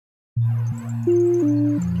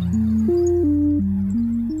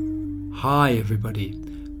Hi everybody,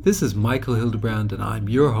 this is Michael Hildebrand and I'm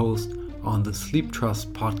your host on the Sleep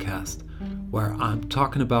Trust podcast, where I'm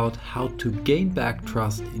talking about how to gain back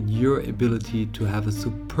trust in your ability to have a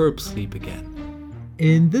superb sleep again.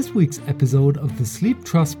 In this week's episode of the Sleep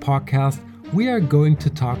Trust podcast, we are going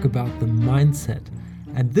to talk about the mindset.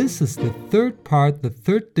 And this is the third part, the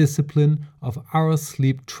third discipline of our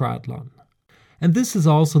sleep triathlon. And this is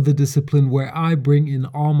also the discipline where I bring in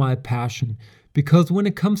all my passion, because when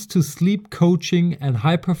it comes to sleep coaching and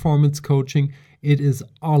high performance coaching, it is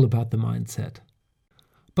all about the mindset.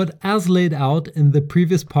 But as laid out in the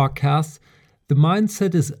previous podcasts, the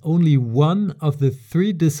mindset is only one of the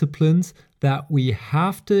three disciplines that we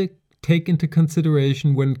have to take into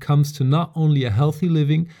consideration when it comes to not only a healthy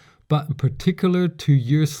living, but in particular to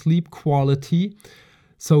your sleep quality.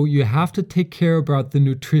 So you have to take care about the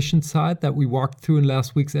nutrition side that we walked through in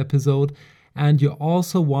last week's episode. And you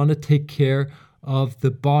also want to take care of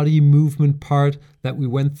the body movement part that we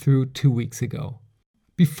went through 2 weeks ago.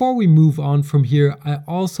 Before we move on from here, I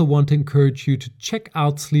also want to encourage you to check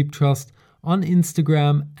out Sleep Trust on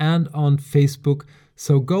Instagram and on Facebook.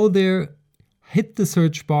 So go there, hit the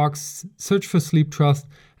search box, search for Sleep Trust,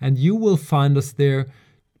 and you will find us there.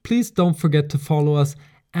 Please don't forget to follow us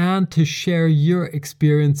and to share your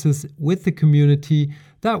experiences with the community.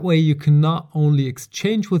 That way you can not only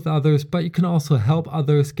exchange with others, but you can also help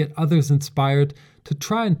others, get others inspired to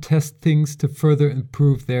try and test things to further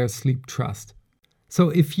improve their sleep trust. So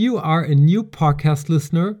if you are a new podcast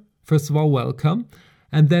listener, first of all, welcome.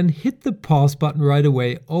 And then hit the pause button right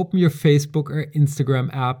away, open your Facebook or Instagram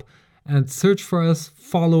app and search for us,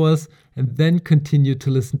 follow us, and then continue to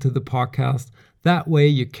listen to the podcast. That way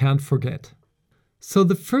you can't forget. So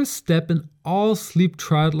the first step in all sleep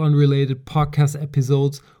triathlon related podcast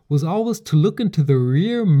episodes was always to look into the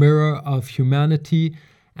rear mirror of humanity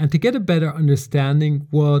and to get a better understanding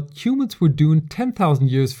what humans were doing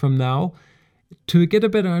 10,000 years from now, to get a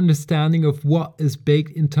better understanding of what is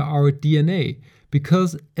baked into our DNA,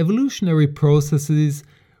 because evolutionary processes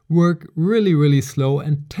work really, really slow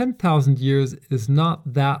and 10,000 years is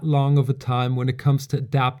not that long of a time when it comes to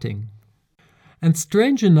adapting. And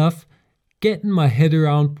strange enough, getting my head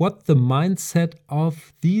around what the mindset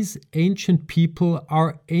of these ancient people,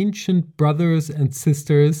 our ancient brothers and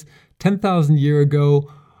sisters 10,000 years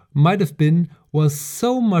ago might have been, was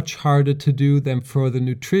so much harder to do than for the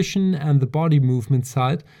nutrition and the body movement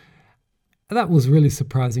side. That was really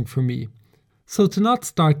surprising for me. So to not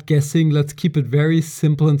start guessing, let's keep it very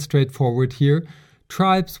simple and straightforward here.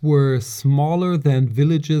 Tribes were smaller than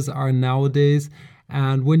villages are nowadays,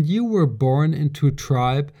 and when you were born into a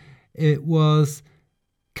tribe, it was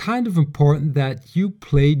kind of important that you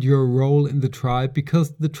played your role in the tribe,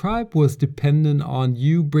 because the tribe was dependent on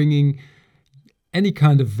you bringing any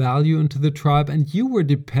kind of value into the tribe, and you were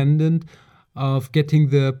dependent of getting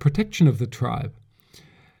the protection of the tribe.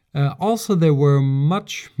 Also, there were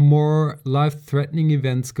much more life-threatening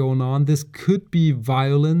events going on. This could be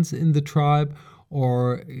violence in the tribe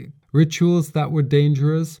or rituals that were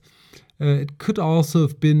dangerous. It could also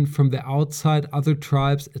have been from the outside, other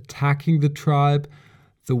tribes attacking the tribe,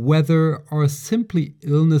 the weather, or simply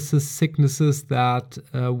illnesses, sicknesses that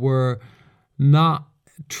were not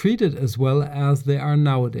treated as well as they are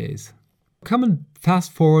nowadays. Coming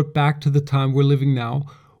fast forward back to the time we're living now,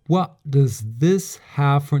 what does this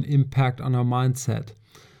have for an impact on our mindset?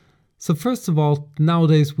 So first of all,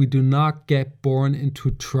 nowadays we do not get born into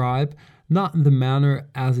a tribe, not in the manner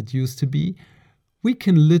as it used to be. We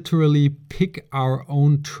can literally pick our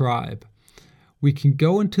own tribe. We can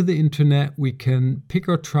go into the internet, we can pick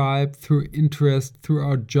our tribe through interest, through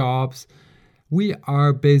our jobs. We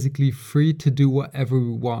are basically free to do whatever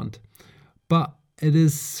we want. But it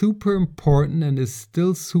is super important and is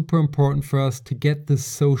still super important for us to get this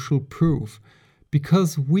social proof,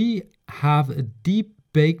 because we have a deep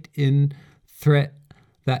baked in threat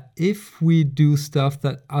that if we do stuff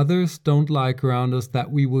that others don't like around us,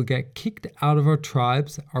 that we will get kicked out of our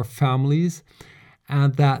tribes, our families,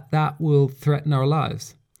 and that will threaten our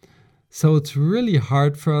lives. So it's really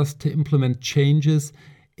hard for us to implement changes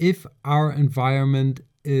if our environment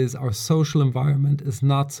our social environment is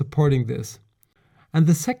not supporting this. And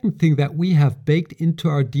the second thing that we have baked into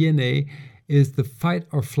our DNA is the fight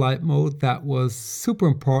or flight mode that was super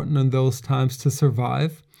important in those times to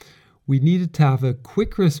survive. We needed to have a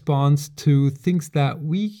quick response to things that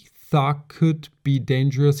we thought could be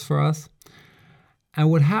dangerous for us. And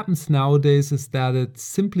what happens nowadays is that it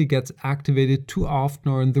simply gets activated too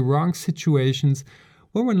often or in the wrong situations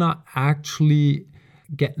when we're not actually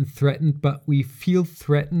getting threatened, but we feel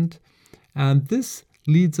threatened. And this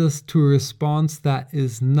leads us to a response that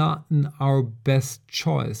is not in our best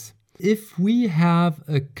choice. If we have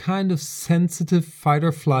a kind of sensitive fight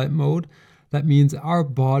or flight mode, that means our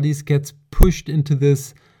bodies gets pushed into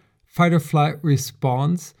this fight or flight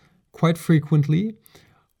response quite frequently,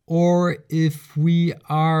 or if we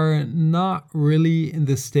are not really in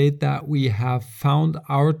the state that we have found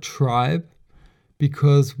our tribe,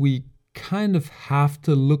 because we kind of have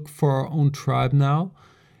to look for our own tribe now.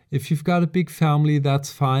 If you've got a big family,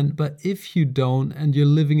 that's fine. But if you don't and you're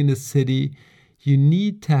living in a city, you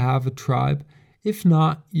need to have a tribe. If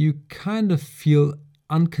not, you kind of feel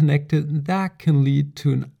unconnected, and that can lead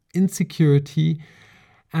to an insecurity.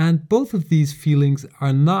 And both of these feelings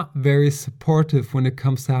are not very supportive when it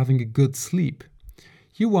comes to having a good sleep.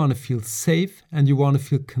 You want to feel safe and you want to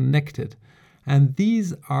feel connected. And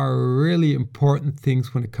these are really important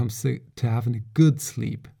things when it comes to having a good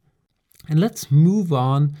sleep. And let's move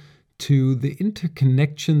on to the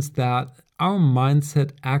interconnections that our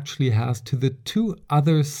mindset actually has to the two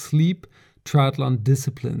other sleep triathlon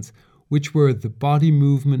disciplines, which were the body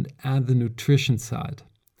movement and the nutrition side.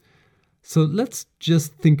 So let's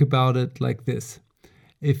just think about it like this.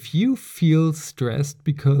 If you feel stressed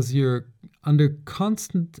because you're under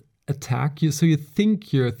constant attack, so you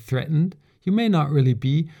think you're threatened, you may not really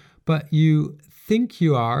be, but you think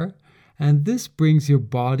you are, and this brings your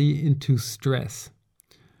body into stress,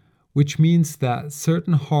 which means that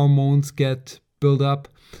certain hormones get built up.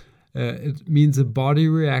 It means a body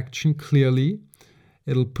reaction clearly.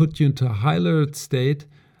 It'll put you into a high alert state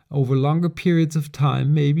over longer periods of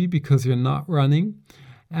time, maybe because you're not running.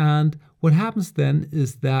 And what happens then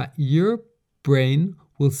is that your brain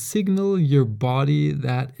will signal your body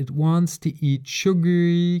that it wants to eat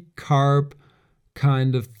sugary, carb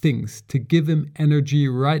kind of things to give him energy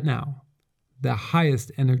right now, the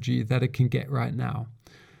highest energy that it can get right now.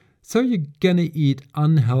 So you're gonna eat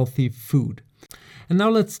unhealthy food. And now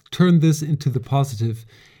let's turn this into the positive,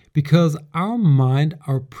 because our mind,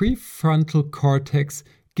 our prefrontal cortex,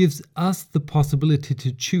 gives us the possibility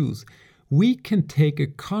to choose. We can take a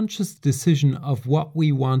conscious decision of what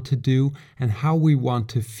we want to do and how we want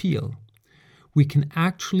to feel. We can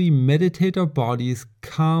actually meditate our bodies,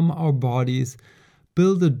 calm our bodies,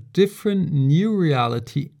 build a different new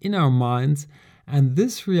reality in our minds, and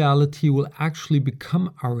this reality will actually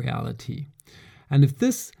become our reality. And if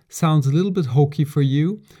this sounds a little bit hokey for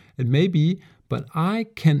you, it may be, but I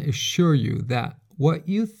can assure you that what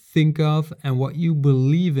you think of and what you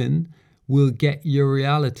believe in will get your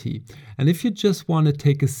reality. And if you just want to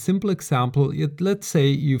take a simple example, let's say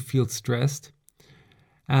you feel stressed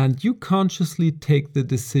and you consciously take the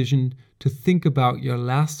decision to think about your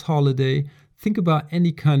last holiday, think about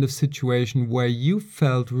any kind of situation where you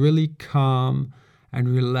felt really calm and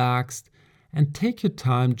relaxed, and take your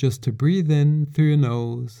time just to breathe in through your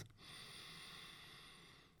nose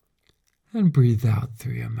and breathe out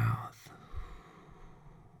through your mouth.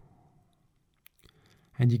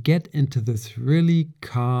 And you get into this really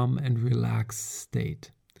calm and relaxed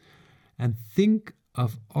state. And think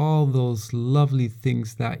of all those lovely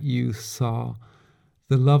things that you saw,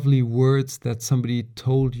 the lovely words that somebody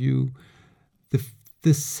told you,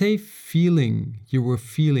 the safe feeling you were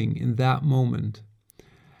feeling in that moment.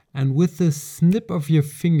 And with the snip of your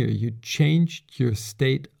finger, you changed your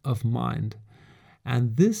state of mind.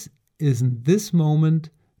 And this moment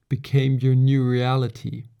became your new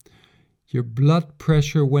reality. Your blood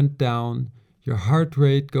pressure went down, your heart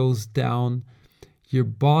rate goes down, your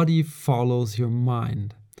body follows your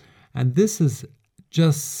mind. And this is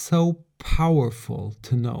just so powerful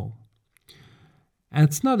to know. And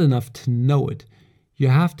it's not enough to know it. You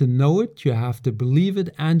have to know it, you have to believe it,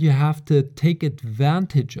 and you have to take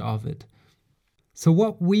advantage of it. So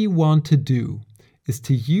what we want to do is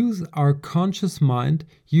to use our conscious mind,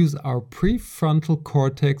 use our prefrontal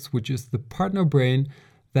cortex, which is the partner brain,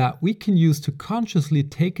 that we can use to consciously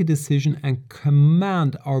take a decision and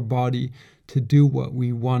command our body to do what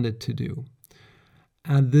we want it to do.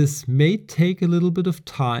 And this may take a little bit of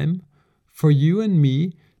time for you and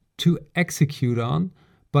me to execute on,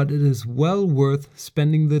 but it is well worth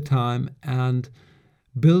spending the time and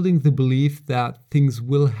building the belief that things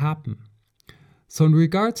will happen. So in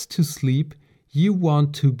regards to sleep, you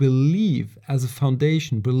want to believe as a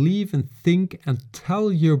foundation, believe and think and tell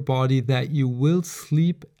your body that you will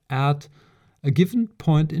sleep at a given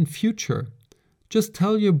point in future. Just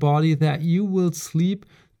tell your body that you will sleep,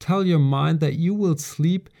 tell your mind that you will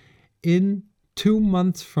sleep in 2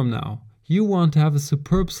 months from now. You want to have a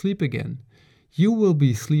superb sleep again. You will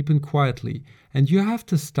be sleeping quietly, and you have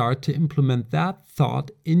to start to implement that thought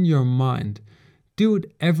in your mind. Do it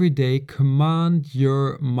every day. Command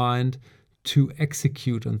your mind to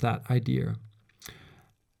execute on that idea.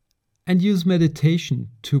 And use meditation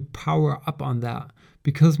to power up on that,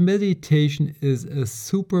 because meditation is a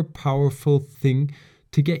super powerful thing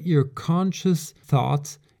to get your conscious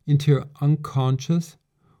thoughts into your unconscious,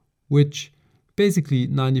 which basically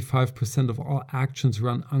 95% of all actions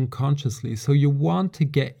run unconsciously. So you want to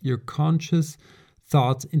get your conscious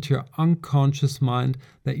thoughts into your unconscious mind,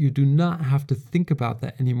 that you do not have to think about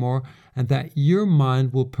that anymore, and that your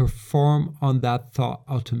mind will perform on that thought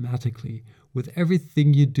automatically with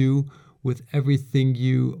everything you do, with everything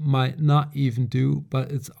you might not even do,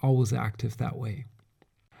 but it's always active that way.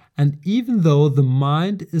 And even though the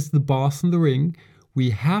mind is the boss in the ring,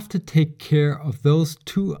 we have to take care of those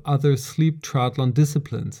two other sleep triathlon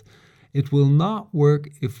disciplines. It will not work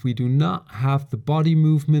if we do not have the body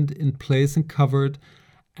movement in place and covered,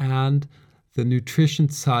 and the nutrition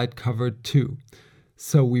side covered too.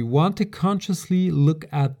 So we want to consciously look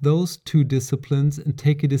at those two disciplines and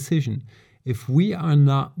take a decision. If we are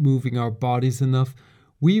not moving our bodies enough,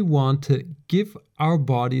 we want to give our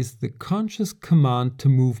bodies the conscious command to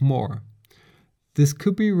move more. This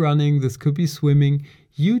could be running, this could be swimming.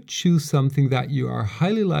 You choose something that you are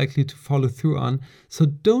highly likely to follow through on. So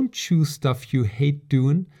don't choose stuff you hate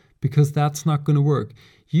doing, because that's not going to work.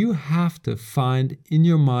 You have to find in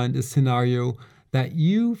your mind a scenario that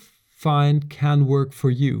you find can work for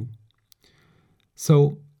you.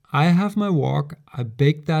 So I have my walk. I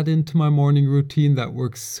bake that into my morning routine. That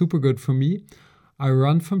works super good for me. I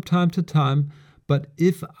run from time to time. But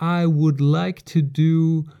if I would like to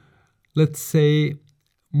do, let's say,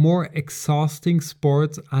 more exhausting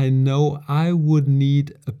sports, I know I would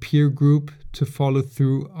need a peer group to follow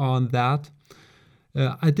through on that.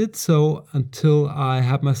 I did so until I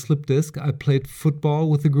had my slip disc. I played football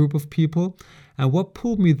with a group of people, and what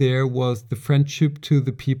pulled me there was the friendship to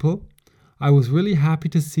the people. I was really happy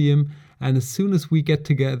to see him, and as soon as we got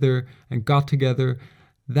together,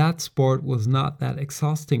 that sport was not that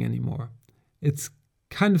exhausting anymore. It's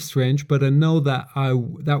kind of strange, but I know that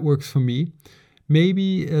that works for me.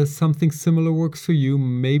 Maybe something similar works for you.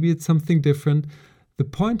 Maybe it's something different. The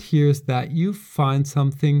point here is that you find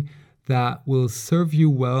something that will serve you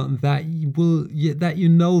well, and that you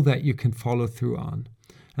know that you can follow through on.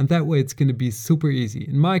 And that way it's going to be super easy.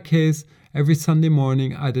 In my case, every Sunday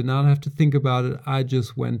morning, I did not have to think about it. I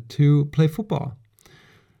just went to play football.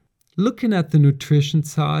 Looking at the nutrition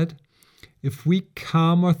side, if we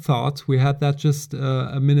calm our thoughts, we had that just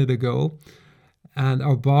a minute ago, and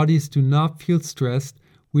our bodies do not feel stressed,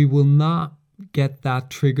 we will not get that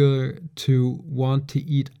trigger to want to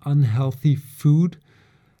eat unhealthy food.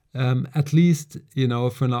 At least,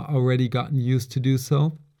 if we're not already gotten used to do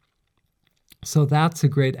so. So that's a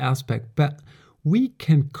great aspect. But we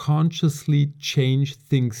can consciously change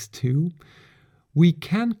things too. We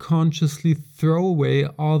can consciously throw away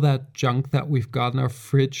all that junk that we've got in our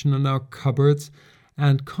fridge and in our cupboards,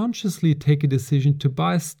 and consciously take a decision to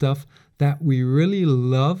buy stuff that we really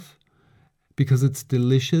love because it's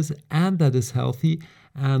delicious and that is healthy,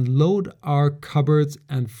 and load our cupboards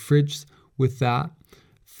and fridges with that.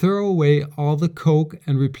 Throw away all the Coke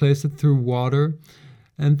and replace it through water.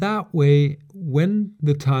 And that way, when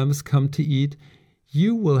the time has come to eat,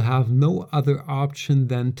 you will have no other option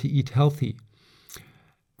than to eat healthy.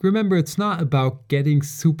 Remember, it's not about getting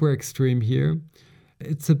super extreme here.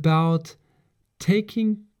 It's about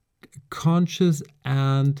taking a conscious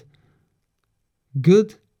and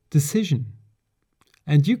good decision.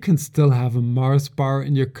 And you can still have a Mars bar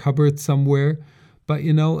in your cupboard somewhere. But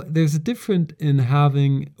there's a difference in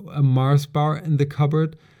having a Mars bar in the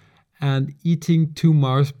cupboard and eating 2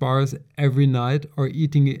 Mars bars every night, or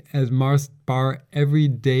eating a Mars bar every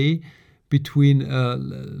day between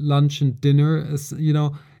lunch and dinner.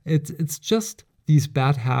 It's just these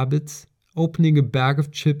bad habits. Opening a bag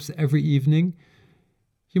of chips every evening.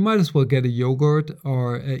 You might as well get a yogurt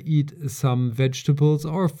or eat some vegetables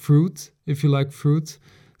or fruits if you like fruits.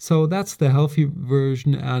 So that's the healthy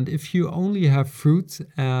version. And if you only have fruits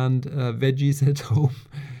and veggies at home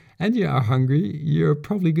and you are hungry, you're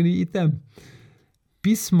probably going to eat them.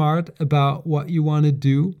 Be smart about what you want to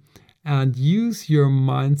do and use your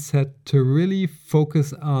mindset to really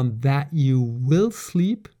focus on that you will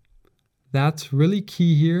sleep. That's really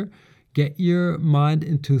key here. Get your mind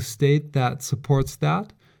into a state that supports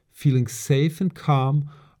that. Feeling safe and calm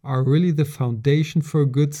are really the foundation for a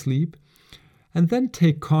good sleep. And then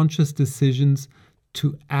take conscious decisions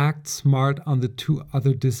to act smart on the 2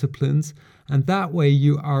 other disciplines. And that way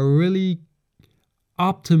you are really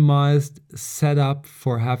optimized, set up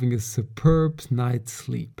for having a superb night's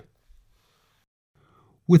sleep.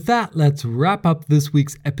 With that, let's wrap up this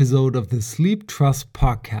week's episode of the Sleep Trust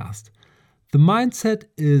podcast. The mindset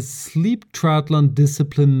is sleep triathlon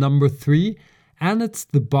discipline number 3, and it's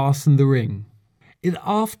the boss in the ring. It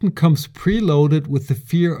often comes preloaded with the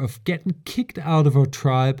fear of getting kicked out of our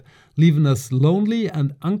tribe, leaving us lonely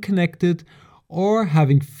and unconnected, or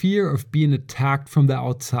having fear of being attacked from the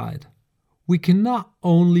outside. We can not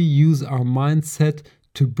only use our mindset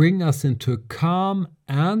to bring us into a calm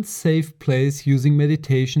and safe place using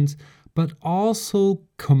meditations, but also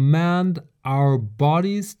command our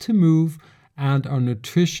bodies to move and our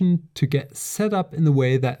nutrition to get set up in a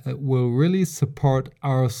way that it will really support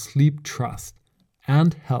our sleep trust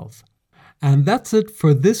and health. And that's it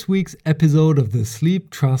for this week's episode of the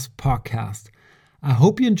Sleep Trust Podcast. I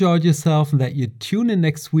hope you enjoyed yourself and that you tune in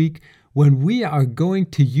next week when we are going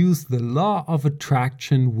to use the law of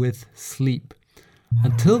attraction with sleep.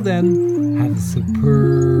 Until then, have a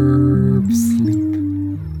superb sleep.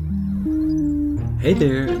 Hey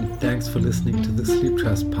there, and thanks for listening to the Sleep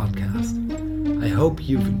Trust Podcast. I hope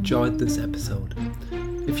you've enjoyed this episode.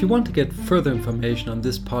 If you want to get further information on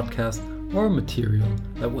this podcast or material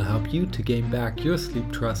that will help you to gain back your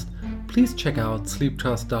sleep trust, please check out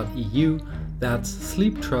sleeptrust.eu. That's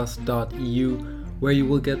sleeptrust.eu, where you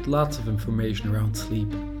will get lots of information around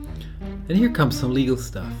sleep. And here comes some legal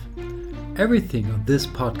stuff. Everything on this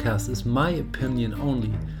podcast is my opinion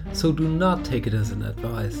only, so do not take it as an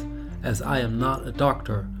advice, as I am not a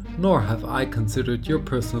doctor, nor have I considered your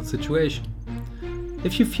personal situation.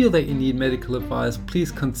 If you feel that you need medical advice,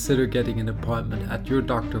 please consider getting an appointment at your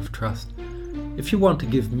doctor of trust. If you want to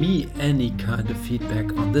give me any kind of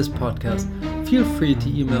feedback on this podcast, feel free to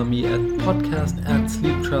email me at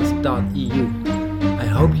podcast@sleeptrust.eu. I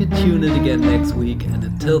hope you tune in again next week, and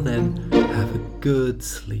until then, have a good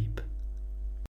sleep.